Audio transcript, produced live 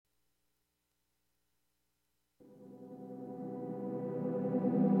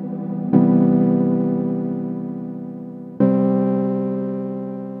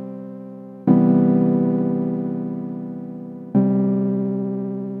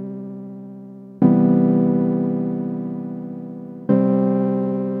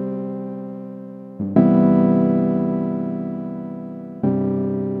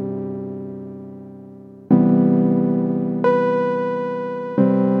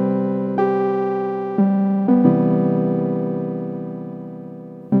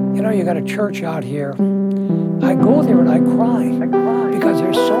You got a church out here. I go there and I cry because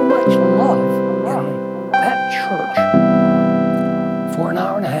there's so much love in that church for an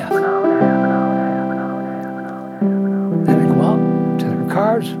hour and a half. Then they go out to their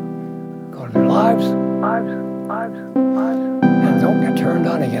cars, go to their lives, and don't get turned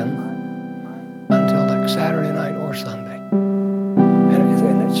on again until like Saturday night or Sunday.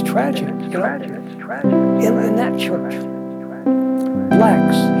 And it's tragic, you know. In that church,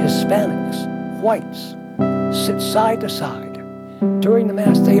 blacks, Hispanics, whites sit side to side. During the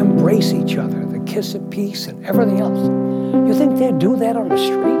Mass, they embrace each other, the kiss of peace and everything else. You think they'd do that on the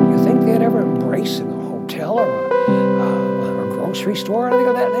street? You think they'd ever embrace in a hotel or a grocery store or anything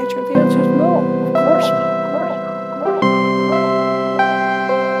of that nature? The answer is no, of course not.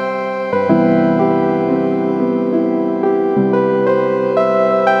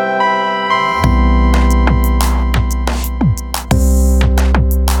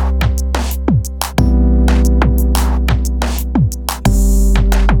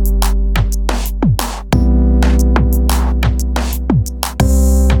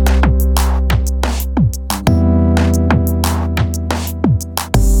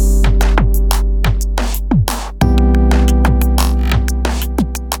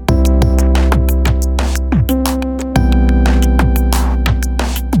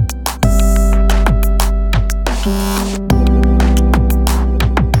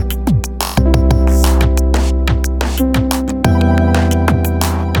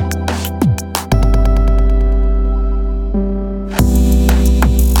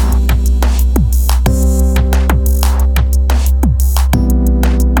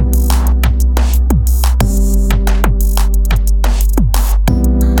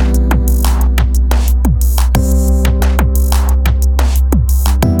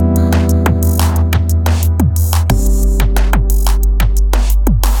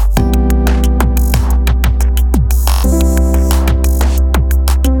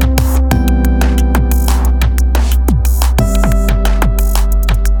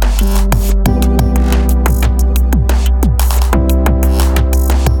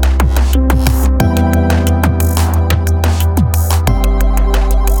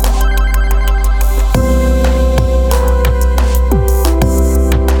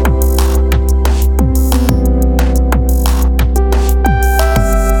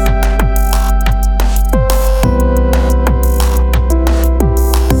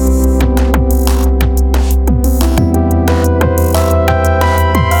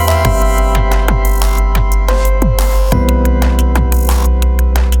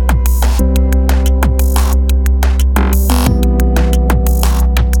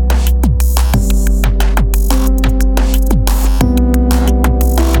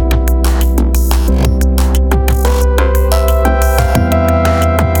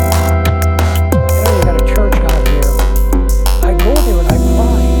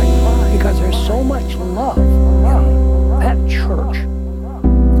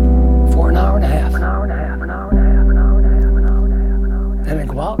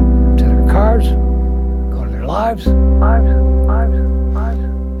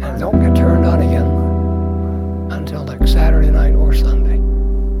 And don't get turned on again until like Saturday night or Sunday.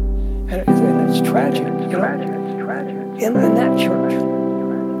 And it's tragic, you know. In that church,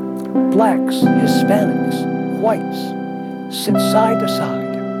 blacks, Hispanics, whites sit side to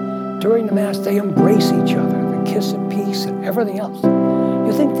side. During the Mass, they embrace each other, the kiss of peace and everything else.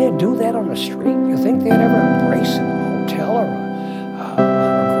 You think they'd do that on the street? You think they'd ever embrace in a hotel or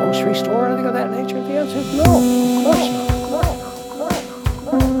a grocery store or anything of that nature? The answer is no, of course not.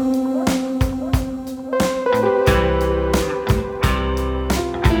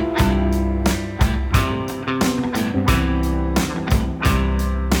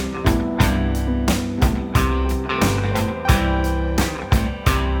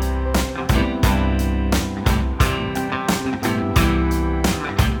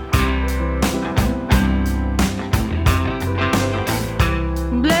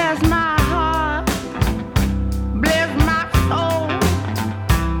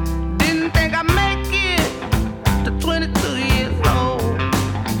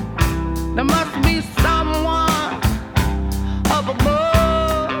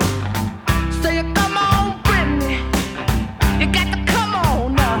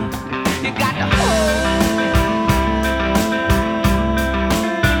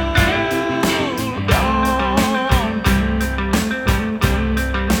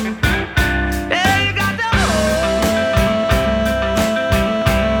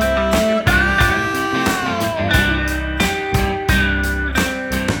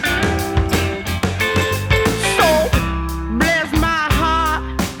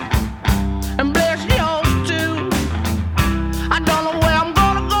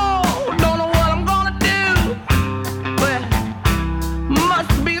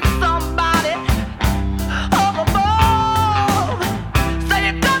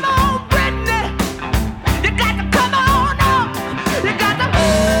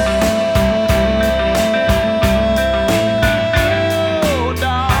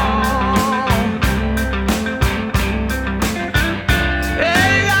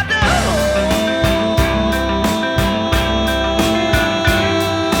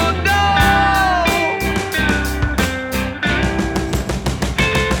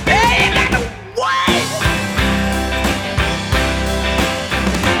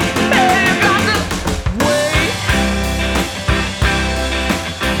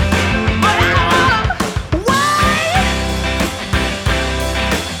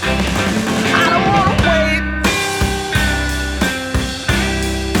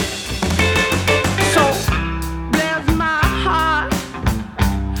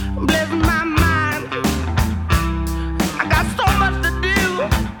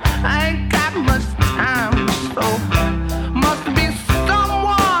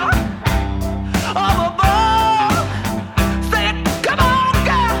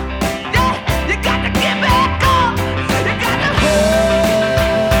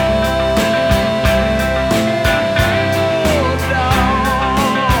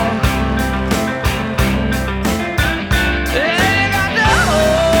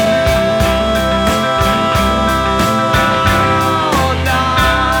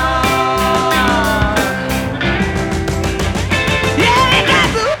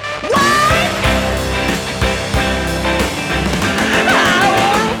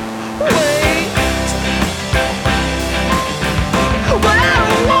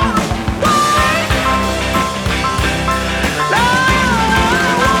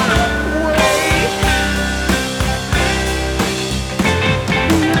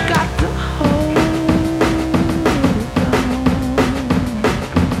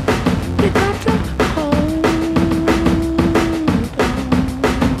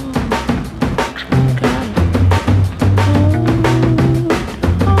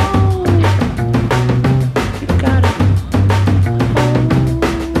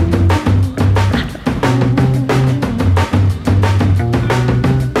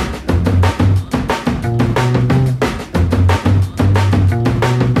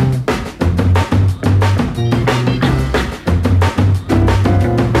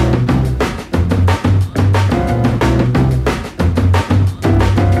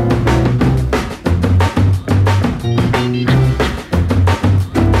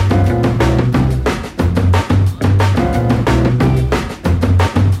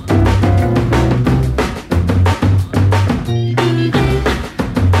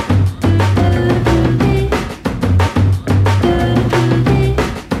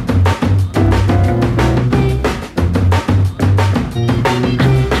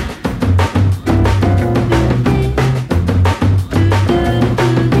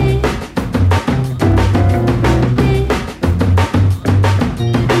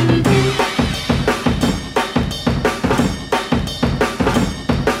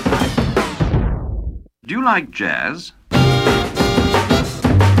 you like jazz?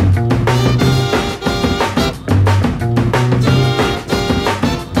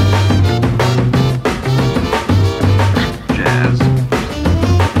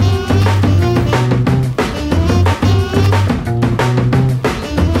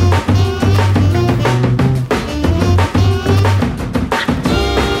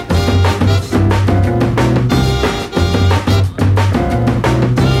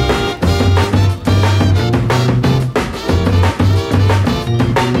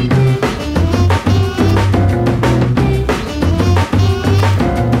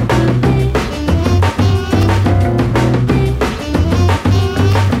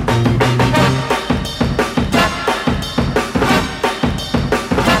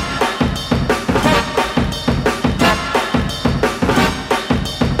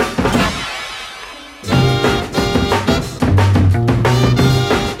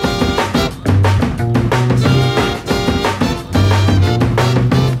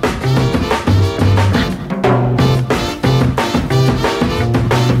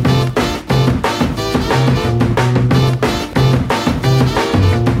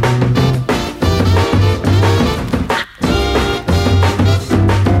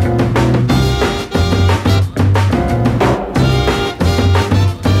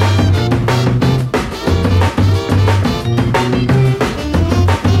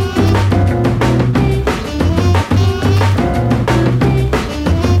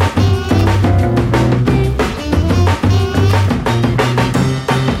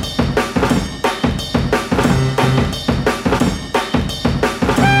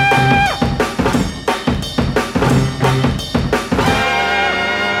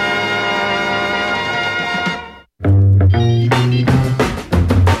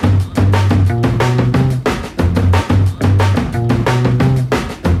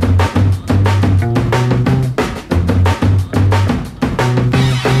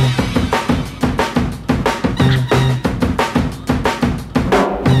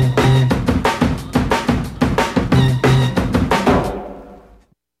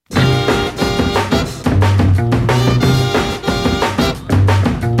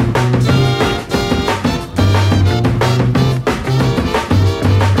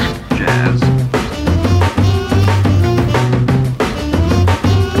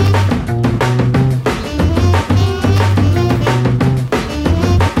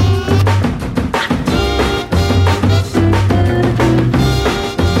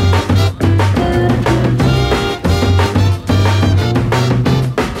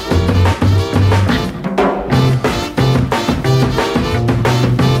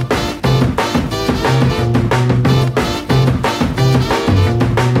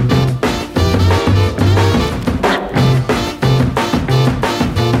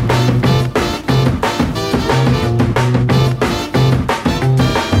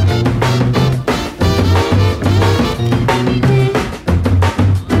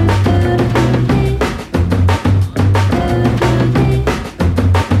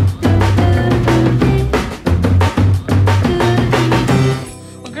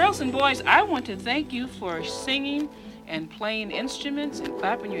 To thank you for singing and playing instruments and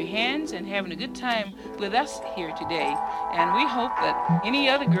clapping your hands and having a good time with us here today. And we hope that any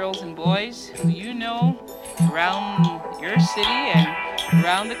other girls and boys who you know around your city and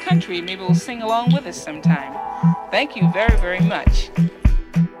around the country maybe will sing along with us sometime. Thank you very, very much. And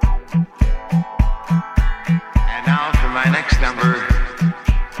now for my next number,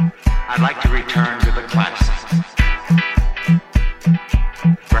 I'd like to return to the classics.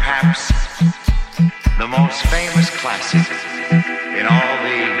 Perhaps the most famous classic in all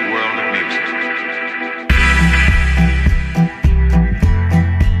the world of music.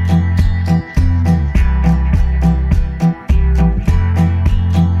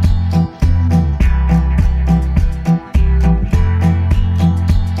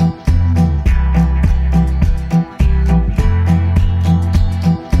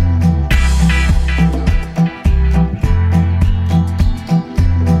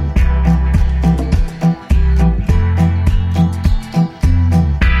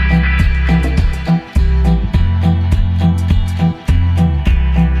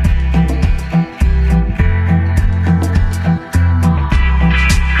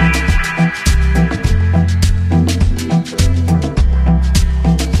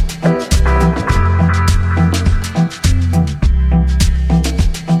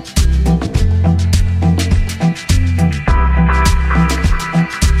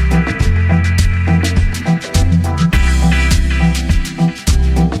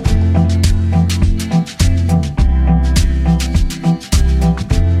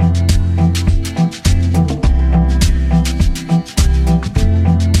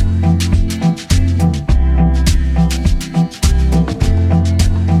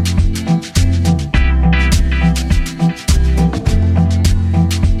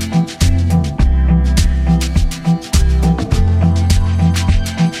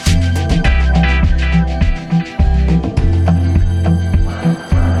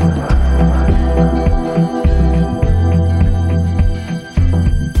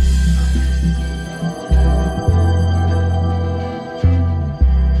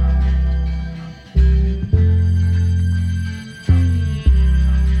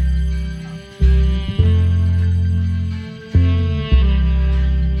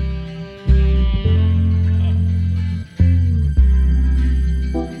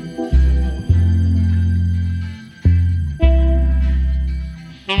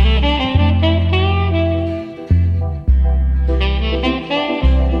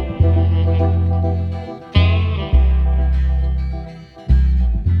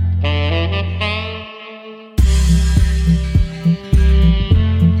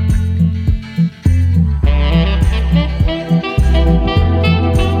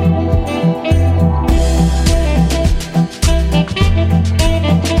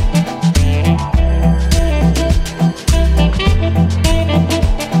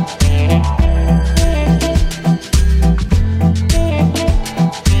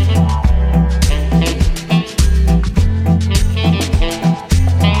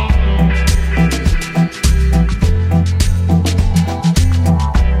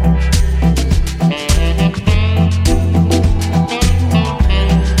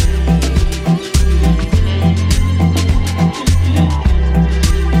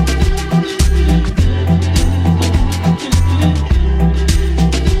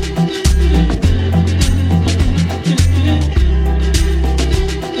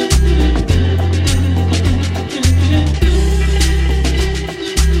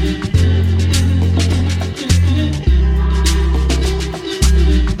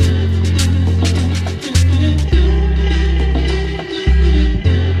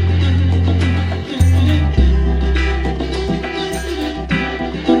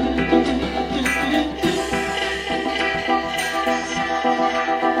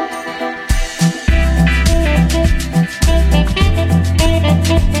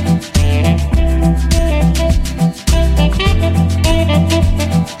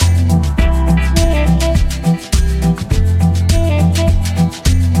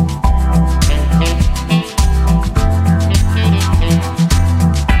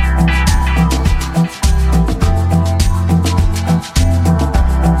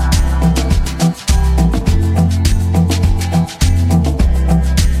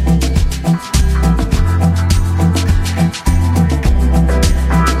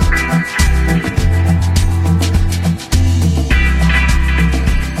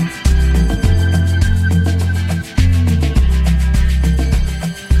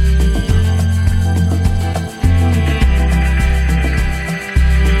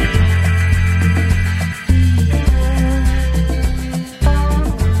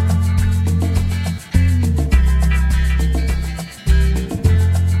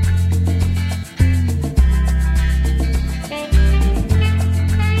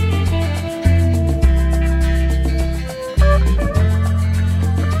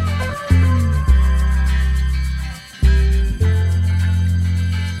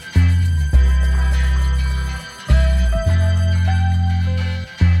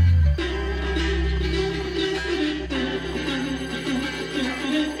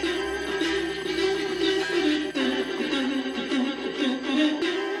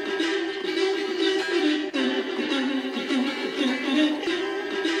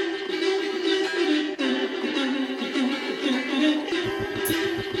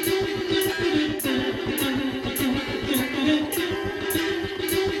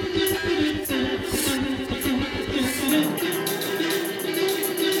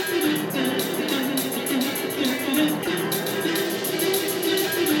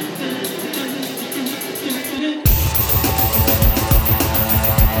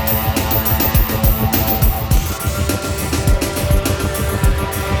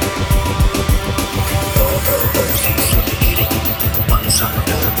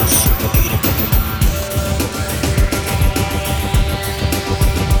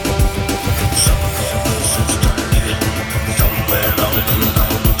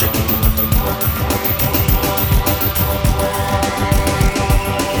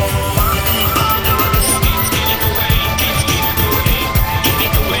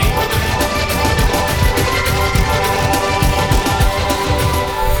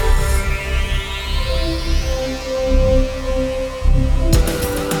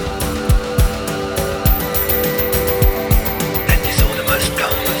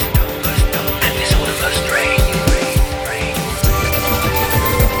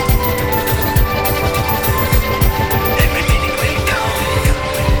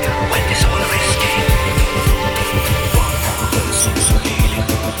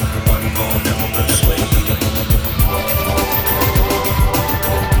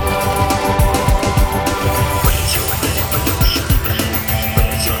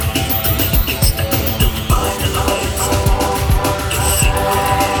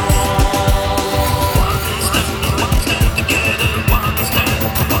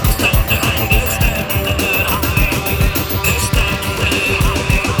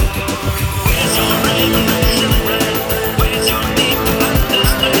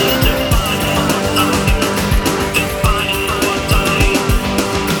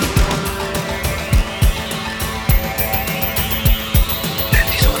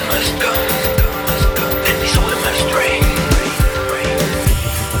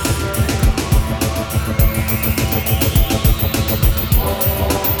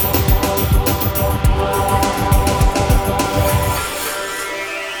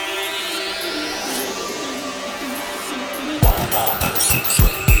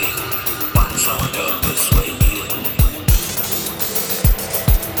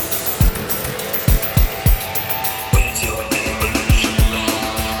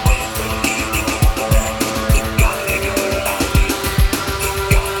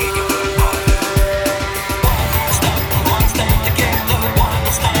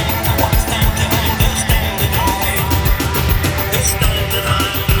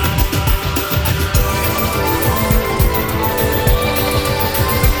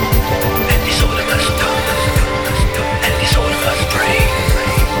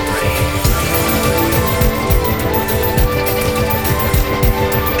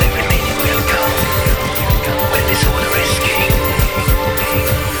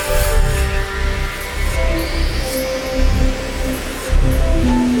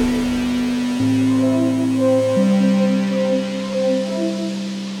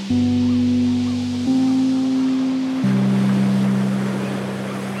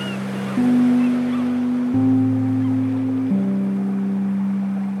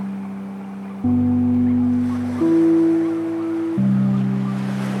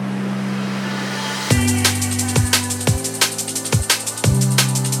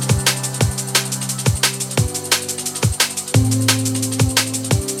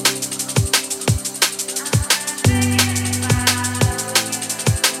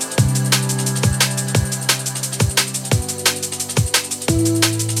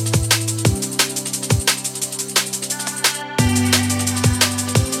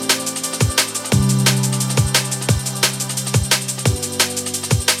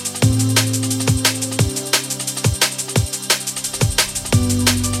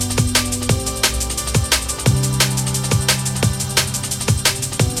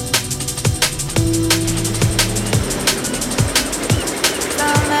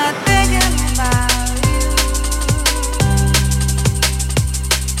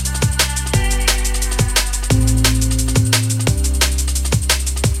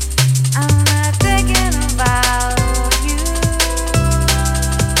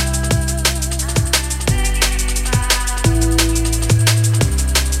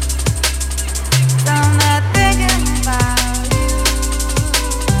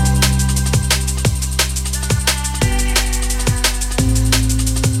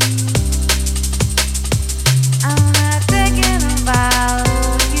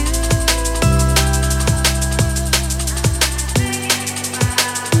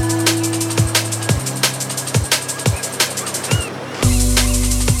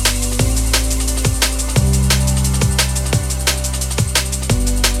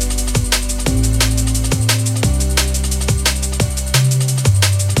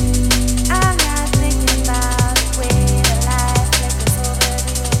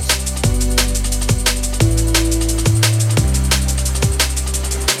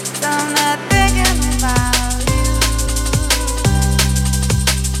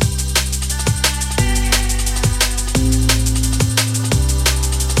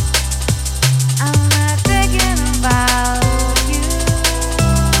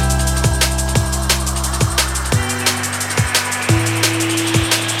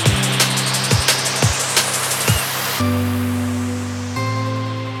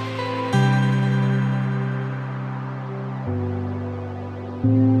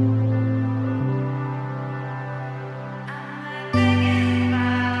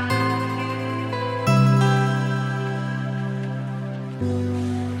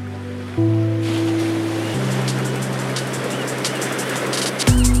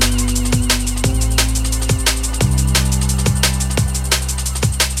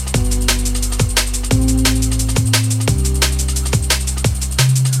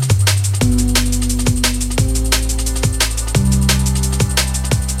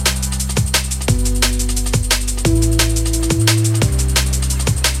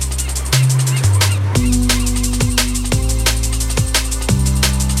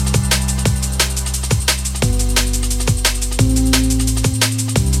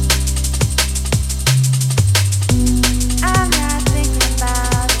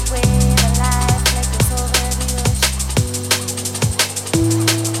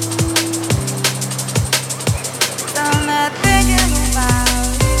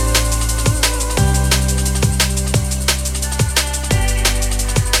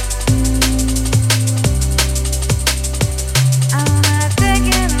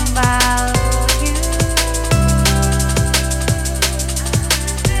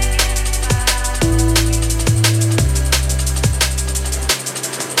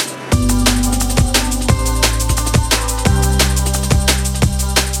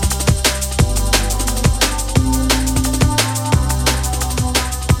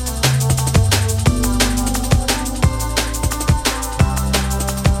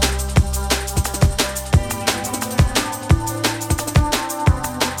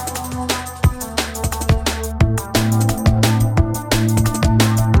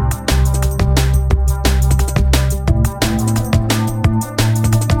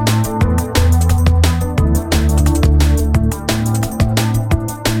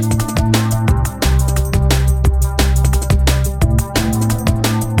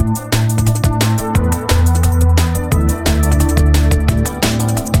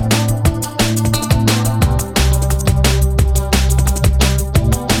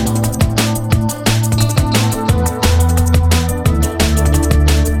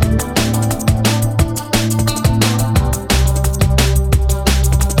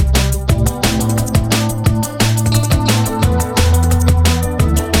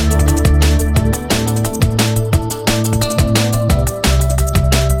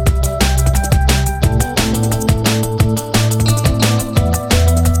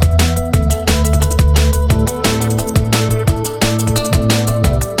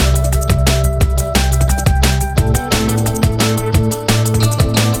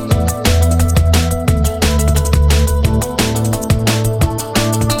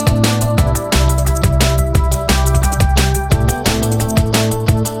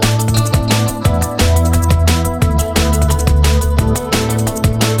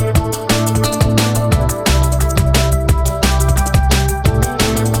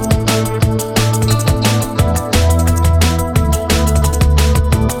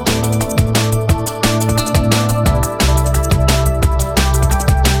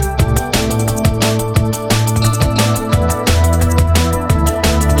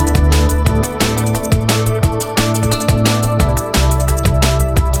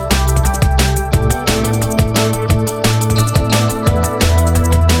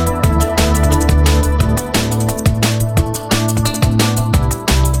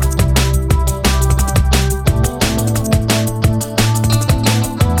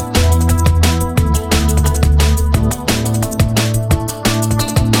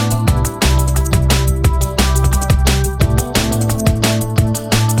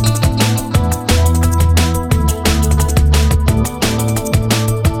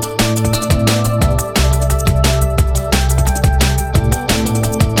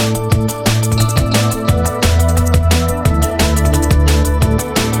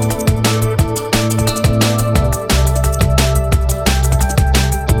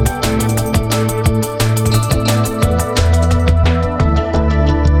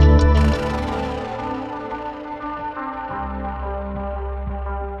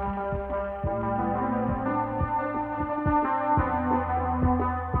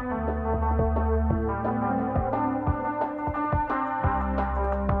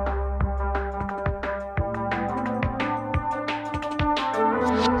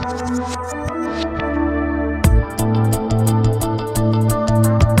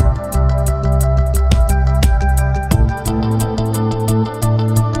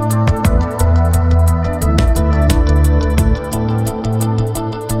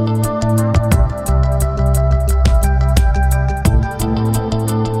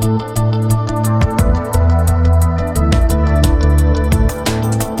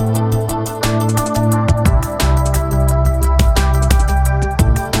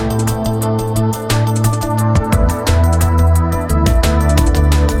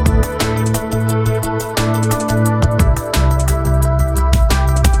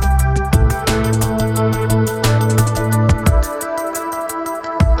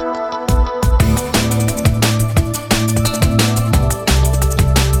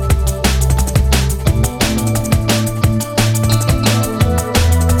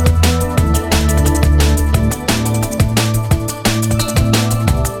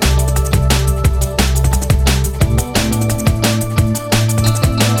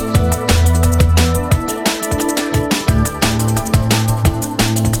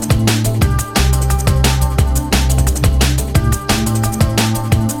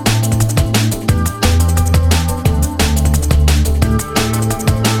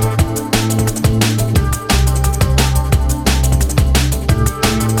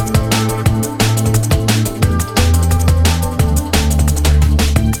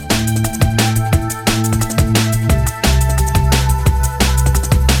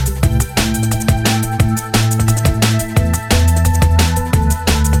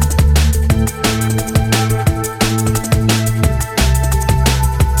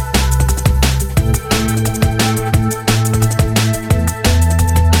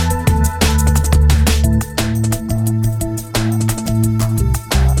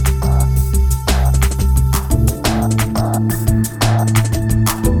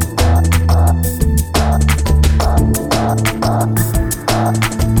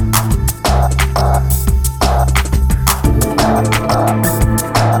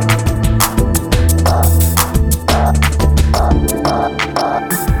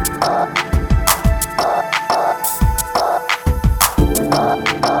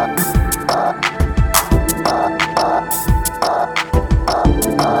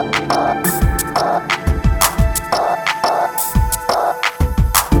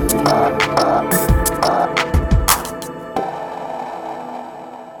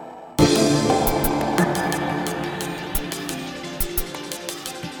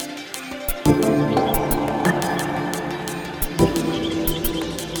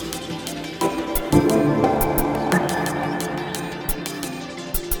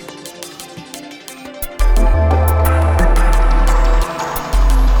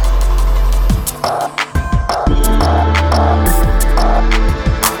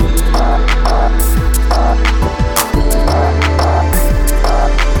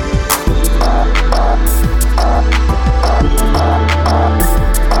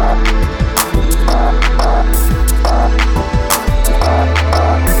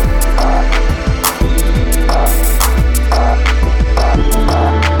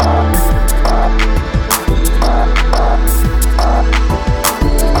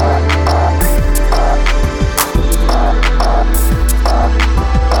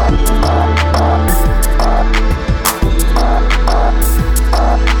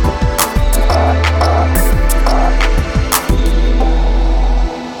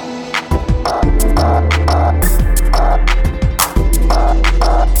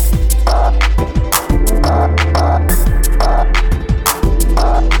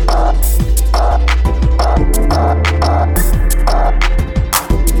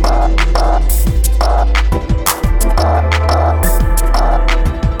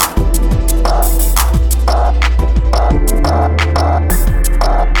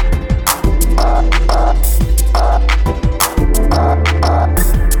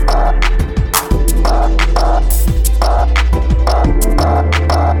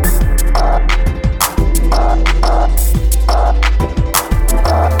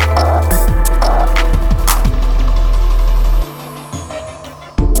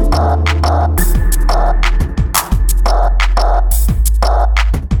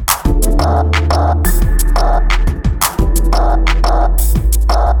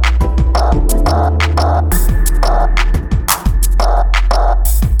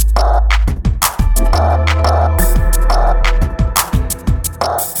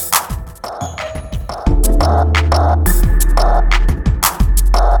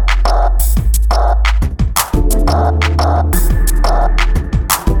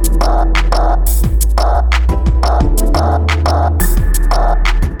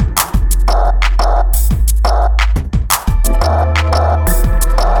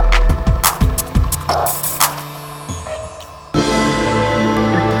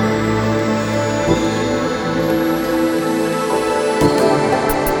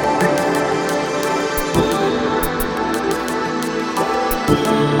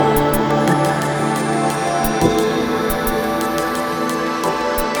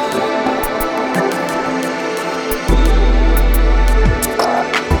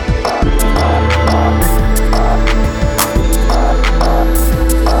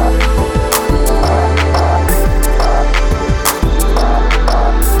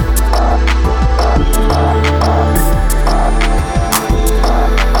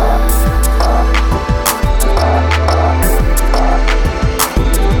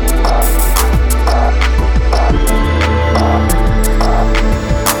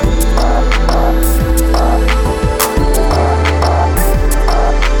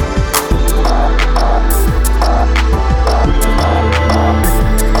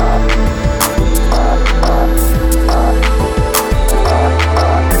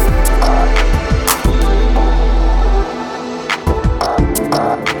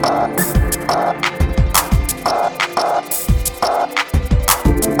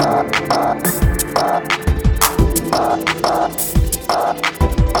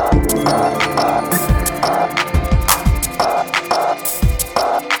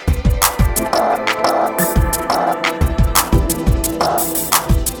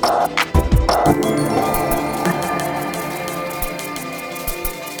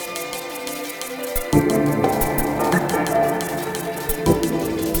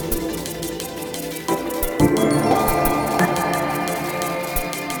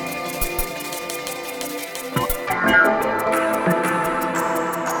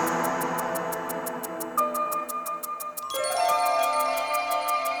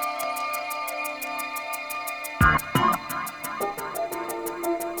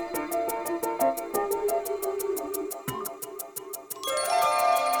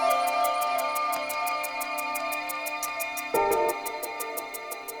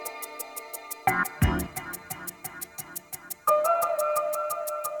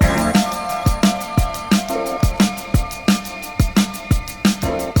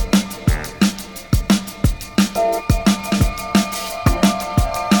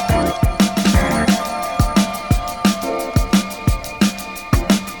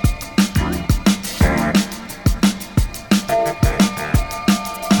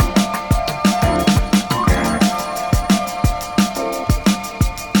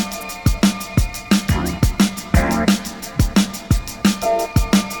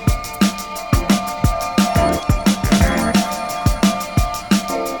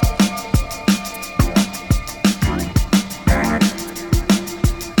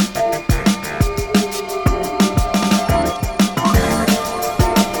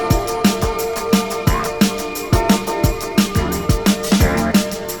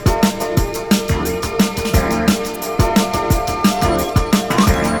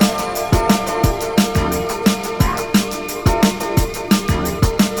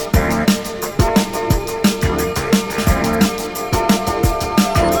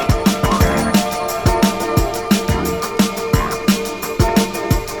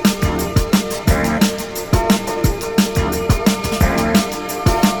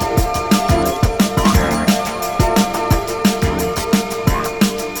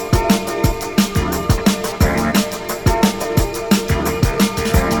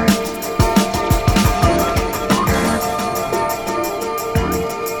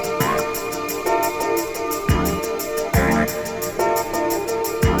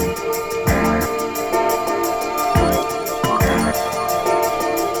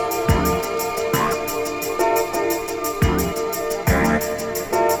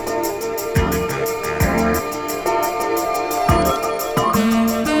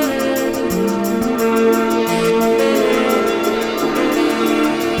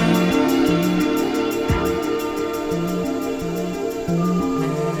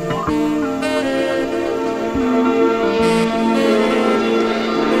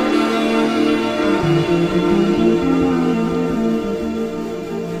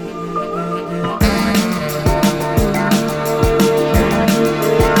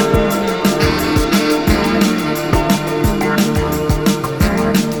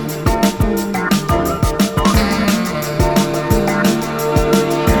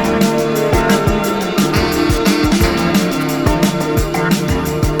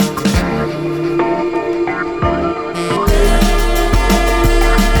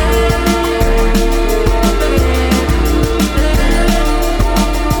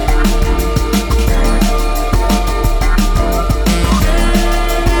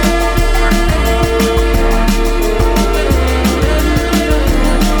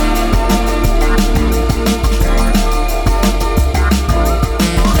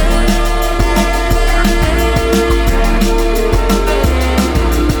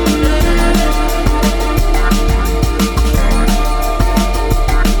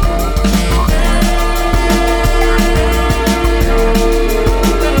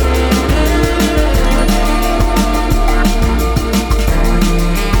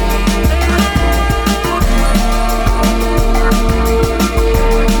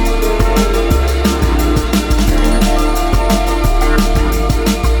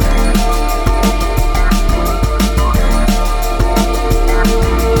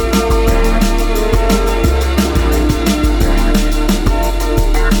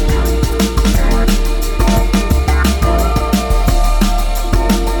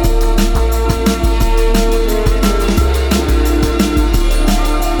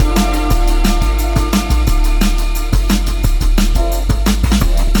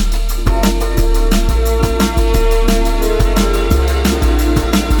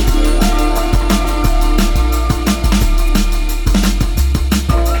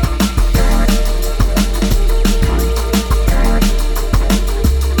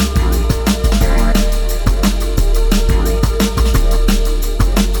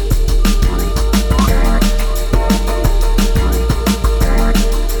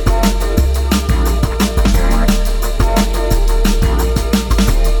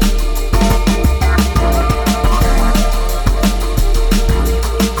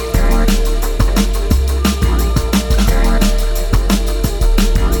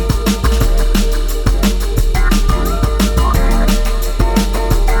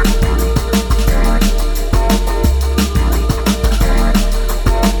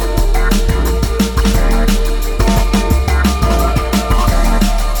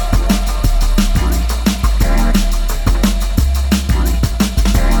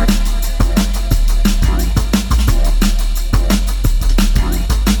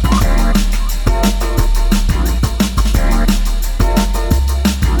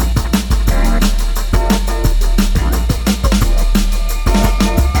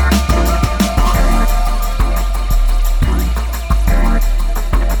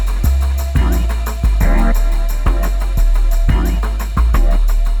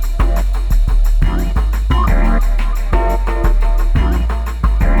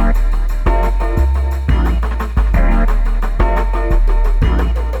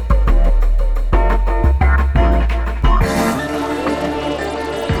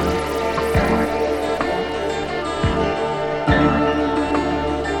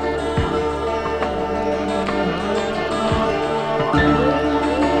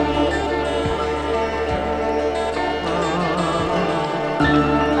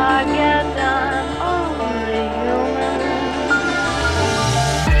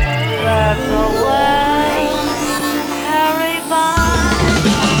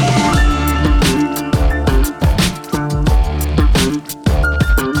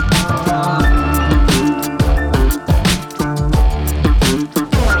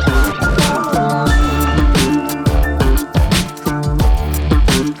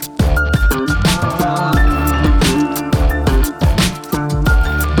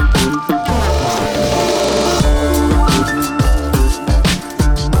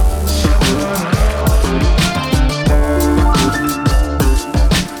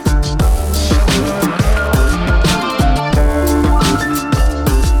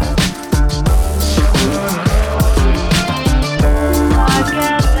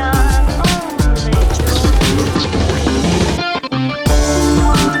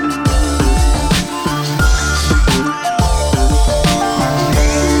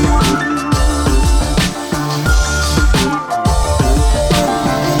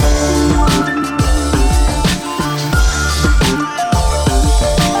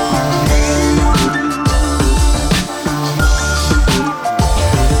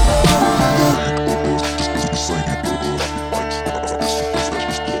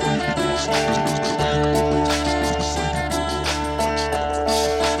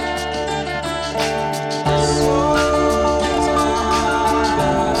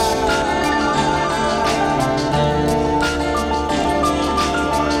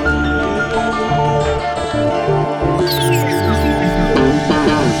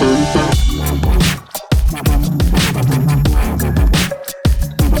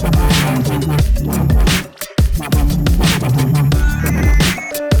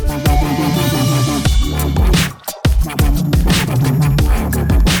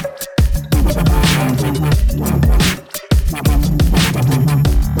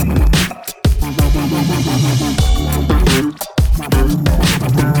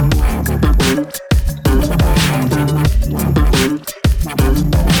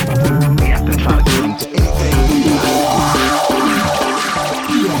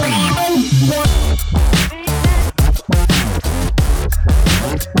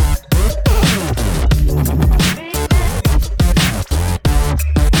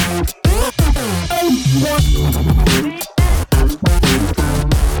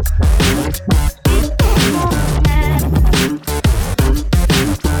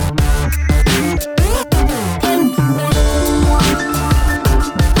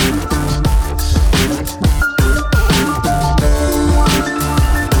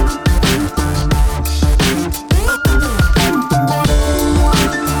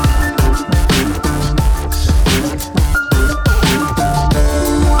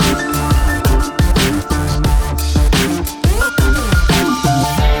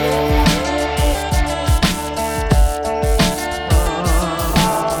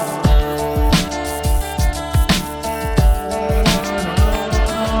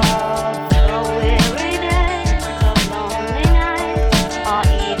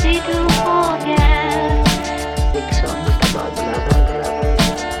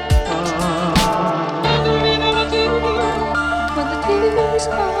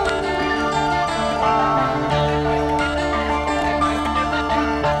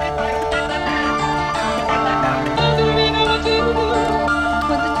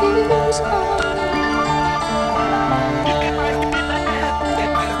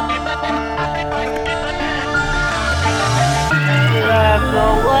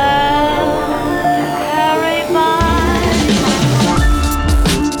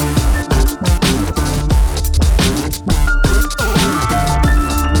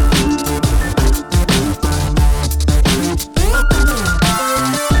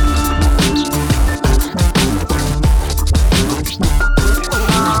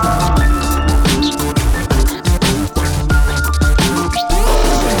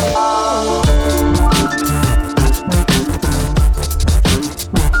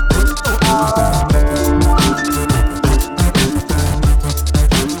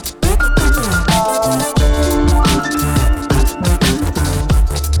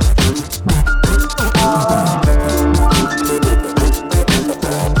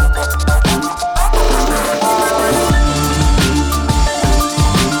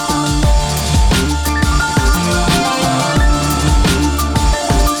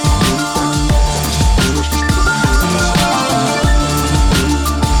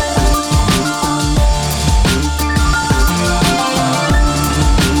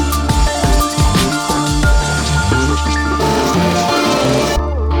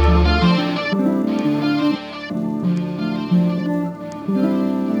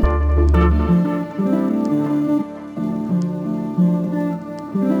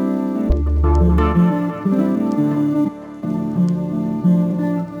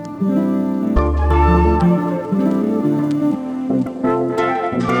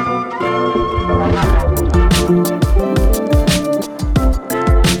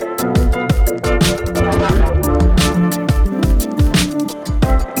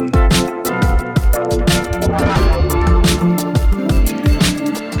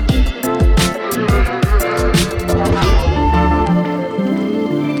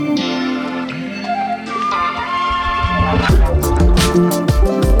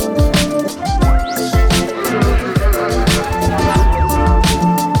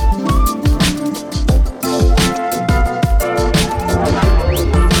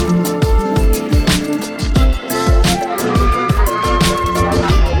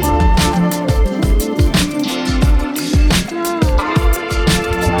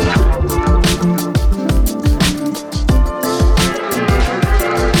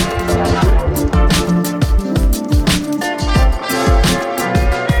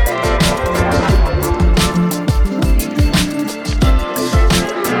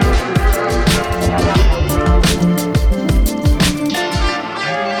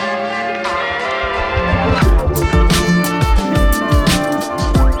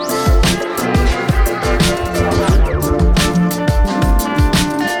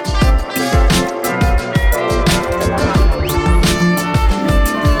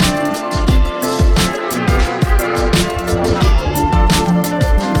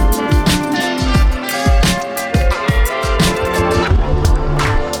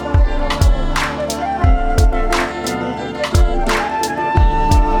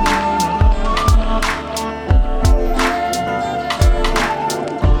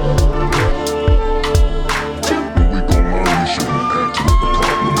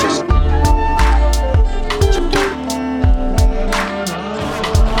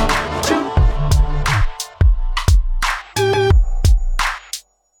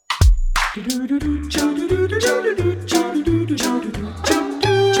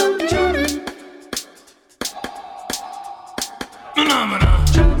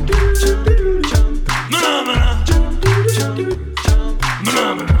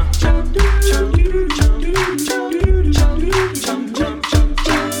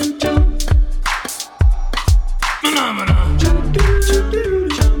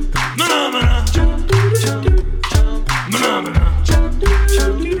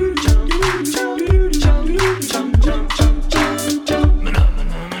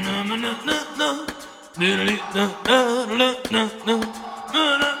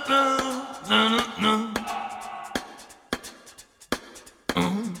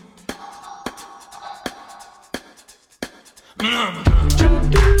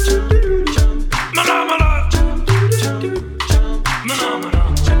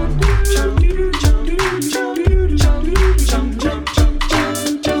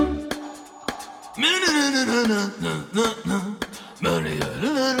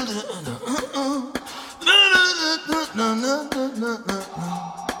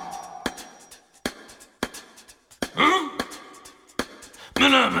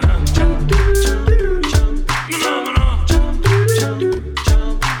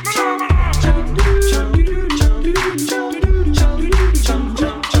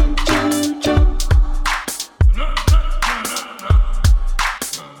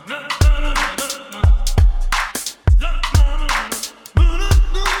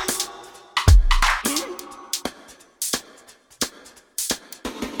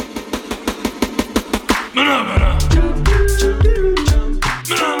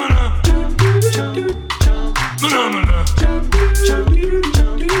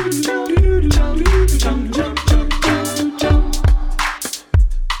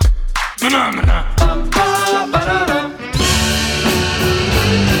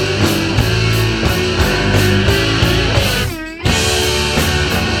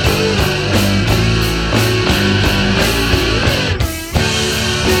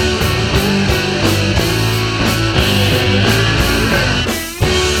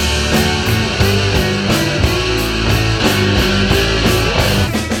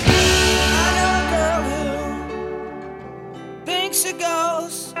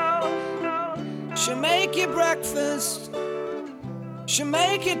 She'll make you breakfast, she'll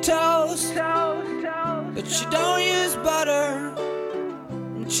make you toast, but she don't use butter,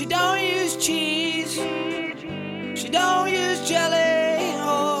 and she don't use cheese, she don't use jelly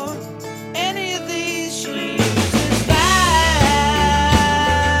or any of these. She uses Vaseline,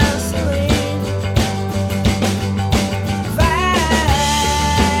 Vaseline,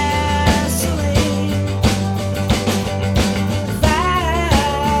 Vaseline.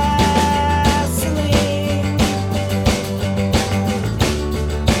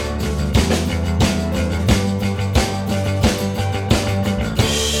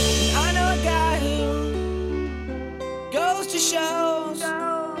 I know a guy who goes to shows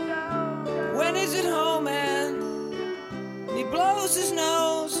when he's at home and he blows his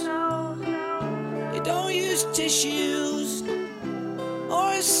nose. He don't use tissues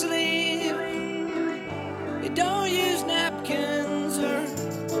or his sleeve. He don't use napkins or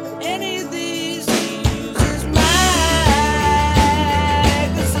any of these. He uses magazines,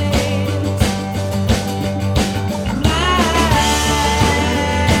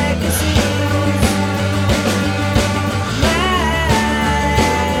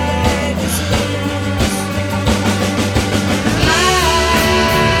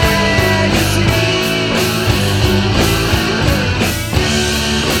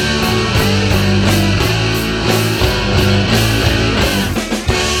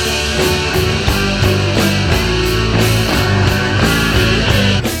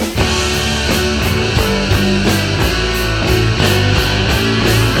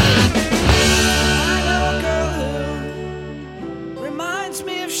 reminds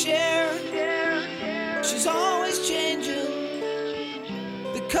me of Cher. She's always changing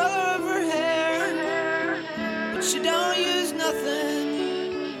the color of her hair, but she don't use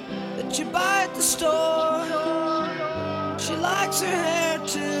nothing that you buy at the store. She likes her hair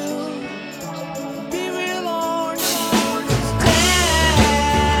to be real orange.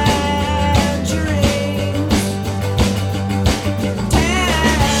 Tangerines,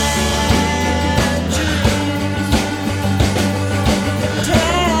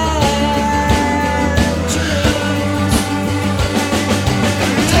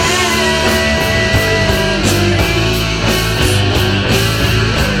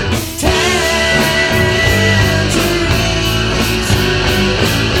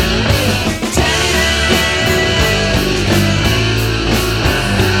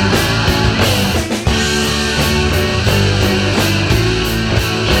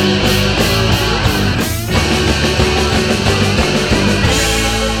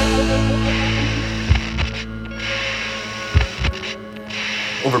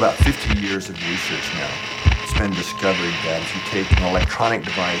 Over about 50 years of research now, it's been discovered that if you take an electronic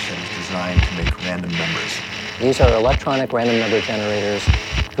device that is designed to make random numbers. These are electronic random number generators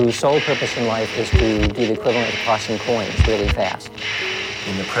whose sole purpose in life is to do the equivalent of tossing coins really fast.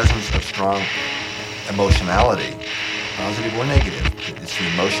 In the presence of strong emotionality, positive or negative, it's the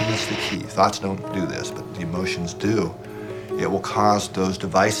emotion that's the key. Thoughts don't do this, but the emotions do. It will cause those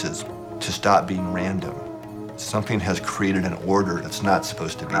devices to stop being random. Something has created an order that's not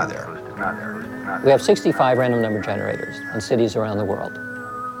supposed to be there. We have 65 random number generators in cities around the world.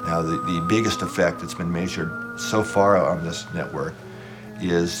 Now, the biggest effect that's been measured so far on this network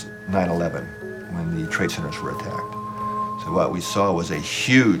is 9/11, when the trade centers were attacked. So what we saw was a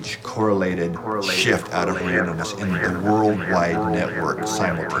huge correlated shift out of randomness in the worldwide network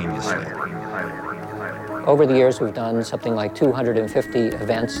simultaneously. Over the years, we've done something like 250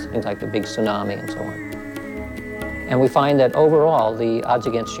 events, things like the big tsunami and so on. And we find that overall, the odds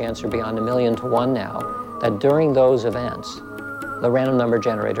against chance are beyond 1,000,000 to 1 now, that during those events, the random number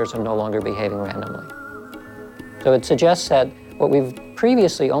generators are no longer behaving randomly. So it suggests that what we've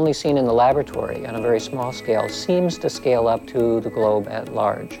previously only seen in the laboratory on a very small scale seems to scale up to the globe at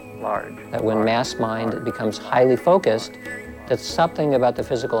large. That when mass mind becomes highly focused, that something about the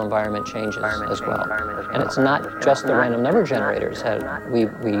physical environment changes as well. And it's not just the random number generators that we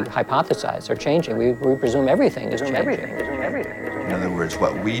hypothesize are changing. We presume everything is changing. In other words,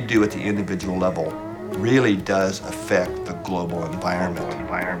 what we do at the individual level really does affect the global environment.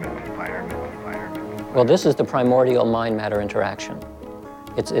 Well, this is the primordial mind-matter interaction.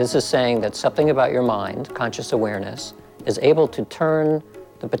 This is saying that something about your mind, conscious awareness, is able to turn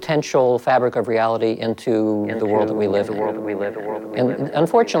the potential fabric of reality into the world that we live in. And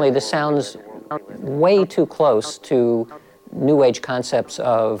unfortunately, this sounds way too close to New Age concepts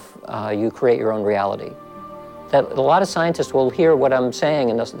of you create your own reality. That a lot of scientists will hear what I'm saying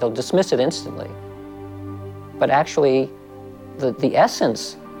and they'll dismiss it instantly. But actually, the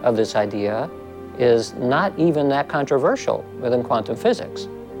essence of this idea is not even that controversial within quantum physics.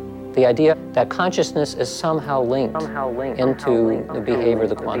 The idea that consciousness is somehow linked into the behavior of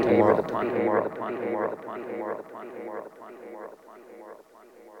the quantum world.